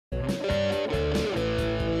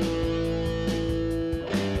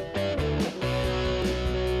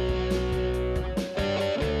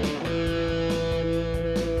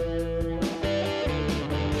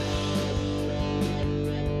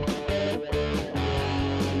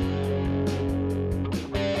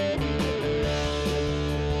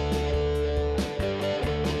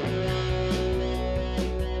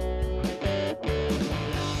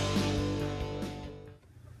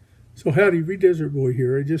So howdy, Desert Boy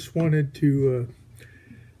here. I just wanted to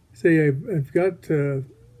say I've got the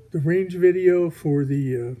range video for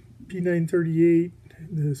the P938,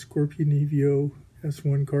 the Scorpion EVO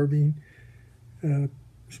S1 Carbine,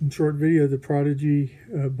 some short video of the Prodigy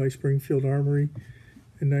by Springfield Armory,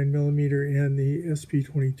 a 9mm, and the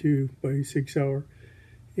SP22 by Sig Sauer.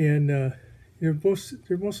 And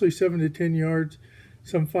they're mostly 7 to 10 yards,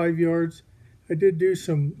 some 5 yards. I did do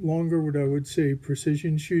some longer, what I would say,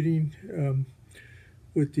 precision shooting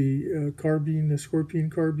with the carbine, the Scorpion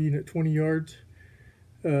carbine at 20 yards.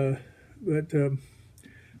 But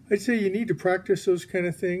I'd say you need to practice those kind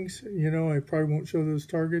of things. You know, I probably won't show those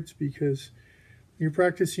targets because when you're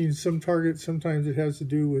practicing some targets, sometimes it has to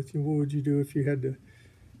do with, you know, what would you do if you had to,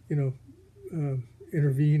 you know,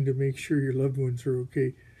 intervene to make sure your loved ones are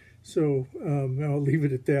okay. So I'll leave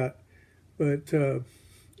it at that. But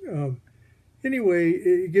anyway,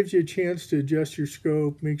 it gives you a chance to adjust your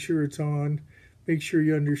scope, make sure it's on, make sure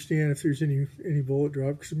you understand if there's any bullet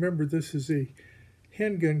drop. Because remember, this is a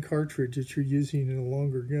handgun cartridge that you're using in a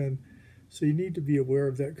longer gun. So you need to be aware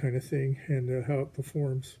of that kind of thing and how it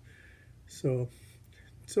performs. So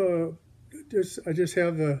I just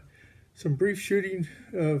have some brief shooting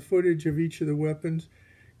footage of each of the weapons,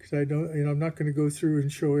 because I'm not going to go through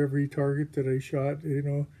and show every target that I shot. You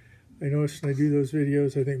know, I notice when I do those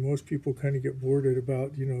videos, I think most people kind of get bored at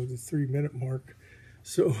about, you know, the 3-minute mark.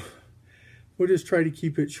 So we'll just try to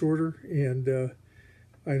keep it shorter. And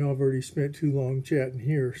I know I've already spent too long chatting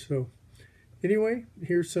here. So anyway,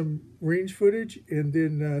 here's some range footage and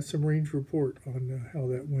then some range report on how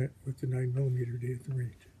that went with the 9mm day at the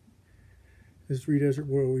range. As Desert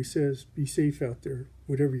Boy always says, be safe out there,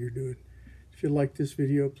 whatever you're doing. If you like this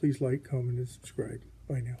video, please like, comment, and subscribe.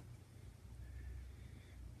 Bye now.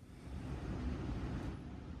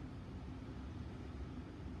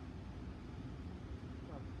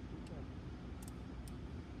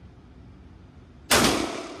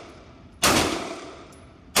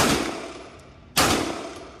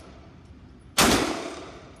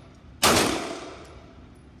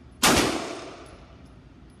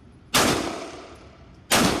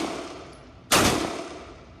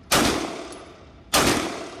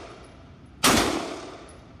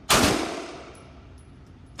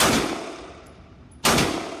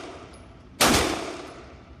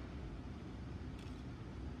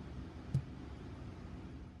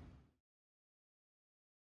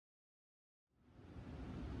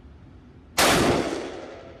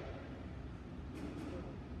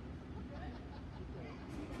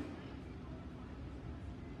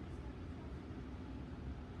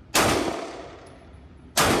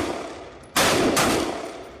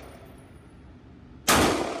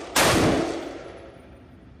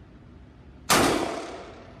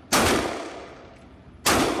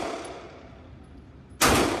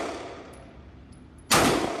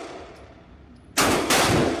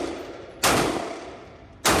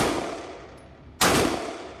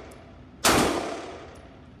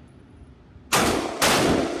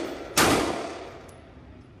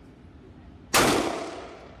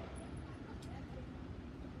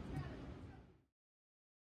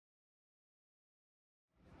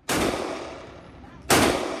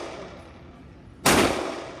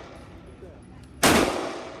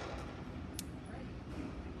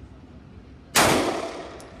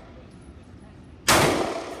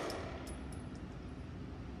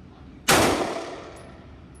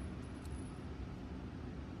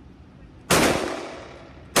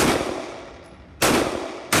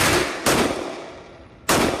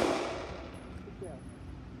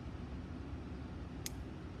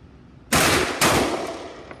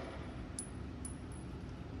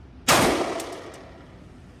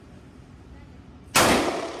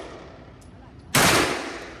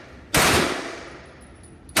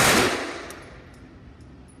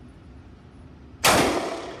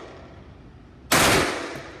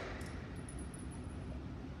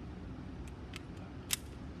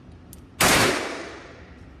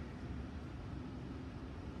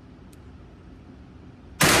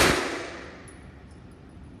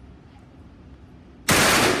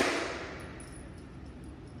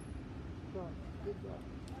 Good job.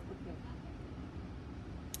 Okay.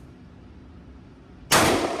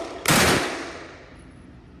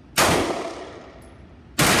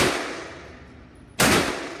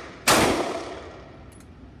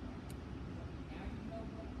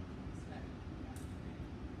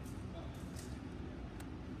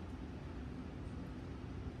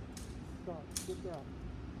 Good job.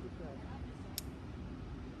 Good job.